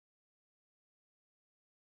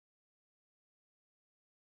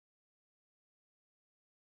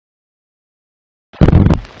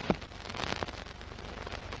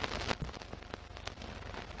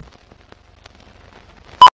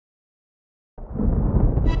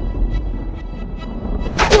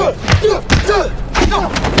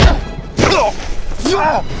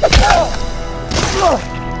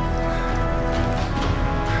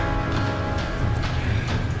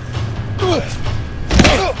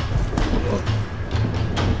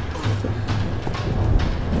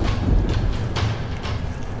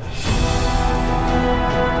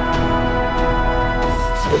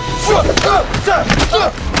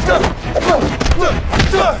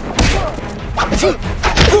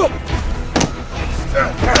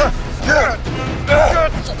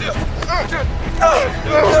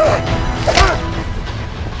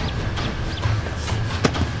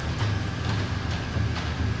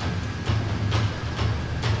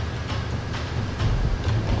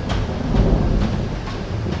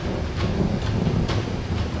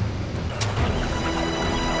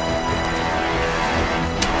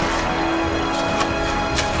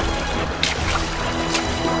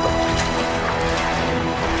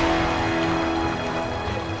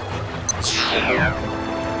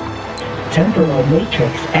Temporal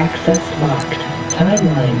matrix access locked.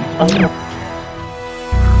 Timeline unlocked.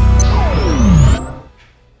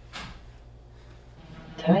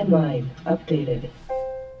 Timeline updated.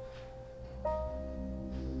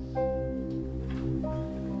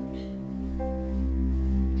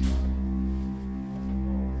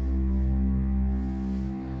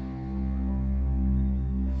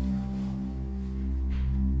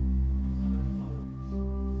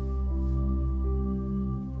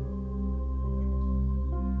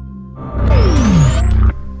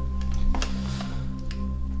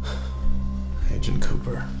 Agent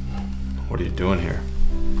Kuper, what are you doing here?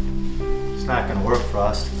 It's not gonna work,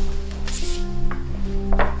 Frost.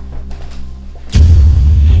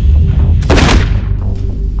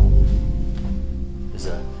 There's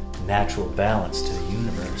a natural balance to the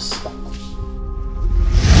universe.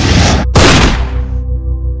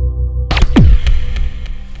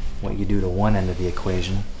 What you do to one end of the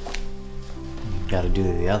equation, you've got to do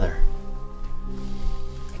to the other.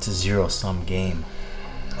 It's a zero-sum game.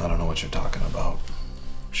 I don't know what you're talking about.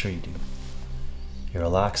 Sure you do. You're a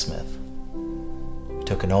locksmith. You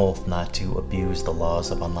took an oath not to abuse the laws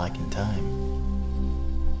of unlocking time.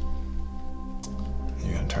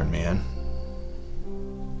 You gonna turn me in?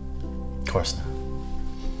 Of course not.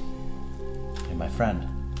 You're my friend.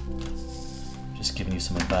 Just giving you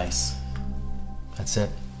some advice. That's it.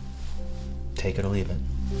 Take it or leave it.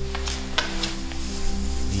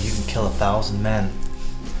 You can kill 1,000 men.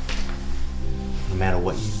 No matter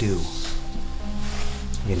what you do,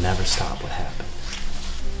 you never stop what happened.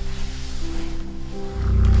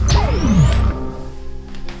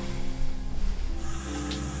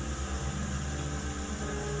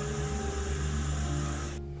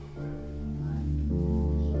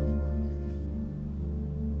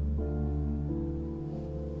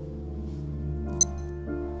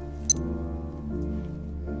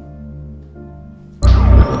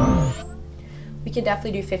 We could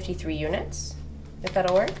definitely do 53 units. If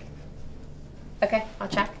that'll work. Okay, I'll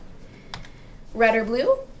check. Red or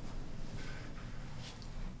blue?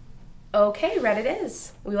 Okay, red it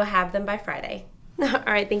is. We will have them by Friday. All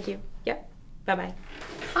right, thank you. Yep, bye-bye.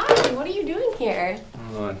 Hi, what are you doing here?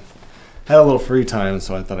 I had a little free time,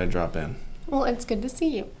 so I thought I'd drop in. Well, it's good to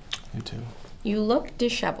see you. You too. You look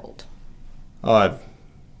disheveled. Oh, I've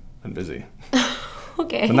been busy.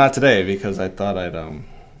 Okay. But not today, because I thought I'd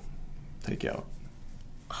take you out.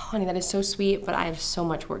 Oh, honey, that is so sweet, but I have so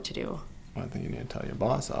much work to do. Well, I think you need to tell your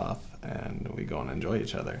boss off, and we go and enjoy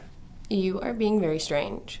each other. You are being very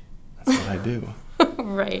strange. That's what I do.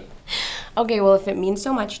 Right. Okay, well, if it means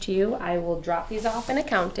so much to you, I will drop these off in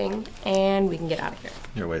accounting, and we can get out of here.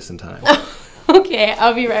 You're wasting time. Okay,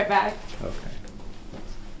 I'll be right back. Okay.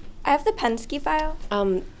 I have the Penske file.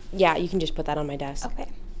 Yeah, you can just put that on my desk. Okay.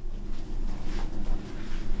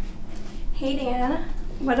 Hey, Dan.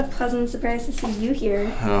 What a pleasant surprise to see you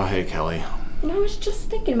here. Oh, hey, Kelly. You know, I was just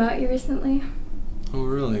thinking about you recently. Oh,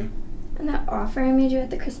 really? And that offer I made you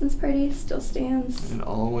at the Christmas party still stands. It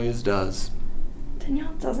always does.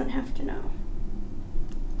 Danielle doesn't have to know.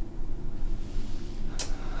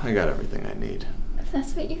 I got everything I need. If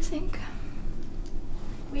that's what you think.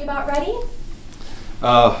 We about ready?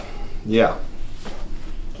 Yeah.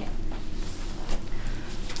 Okay.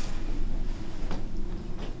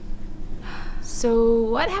 So,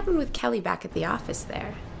 what happened with Kelly back at the office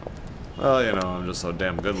there? Well, you know, I'm just so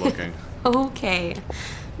damn good looking. Okay.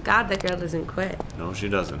 God, that girl doesn't quit. No, she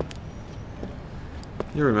doesn't.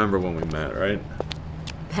 You remember when we met, right?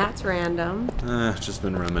 That's random. Just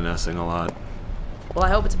been reminiscing a lot. Well, I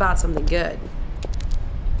hope it's about something good.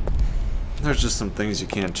 There's just some things you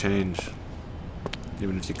can't change.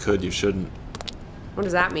 Even if you could, you shouldn't. What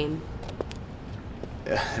does that mean?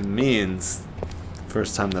 It means the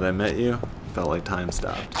first time that I met you, it felt like time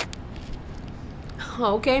stopped.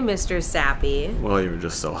 Okay, Mr. Sappy. Well, you were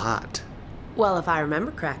just so hot. Well, if I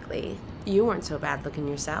remember correctly, you weren't so bad looking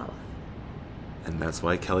yourself. And that's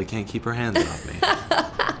why Kelly can't keep her hands off me.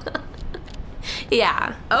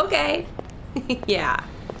 Yeah, okay. Yeah.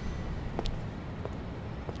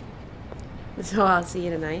 So I'll see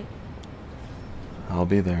you tonight? I'll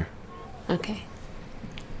be there. Okay.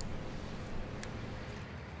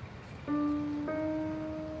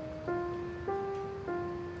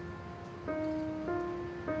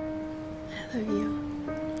 I love you.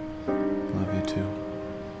 Love you too.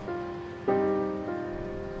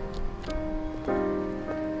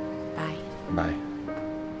 Bye. Bye.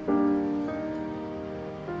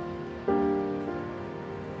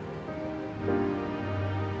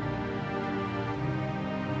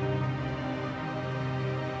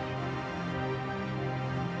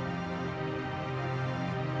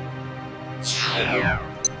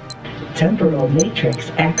 Temporal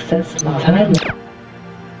matrix access locked. Time.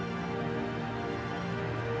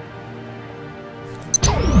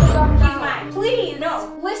 Please,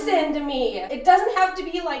 no, listen to me. It doesn't have to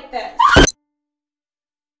be like this.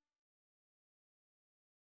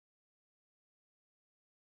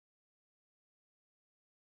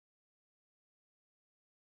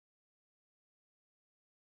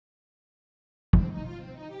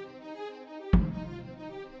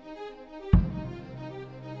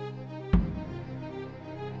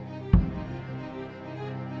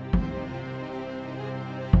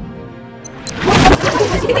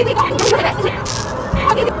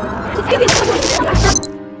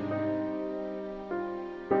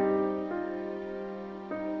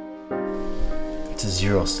 It's a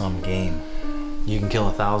zero-sum game. You can kill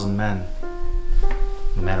 1,000 men.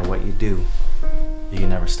 No matter what you do, you can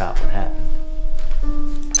never stop what happened.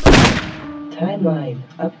 Timeline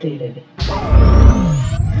updated.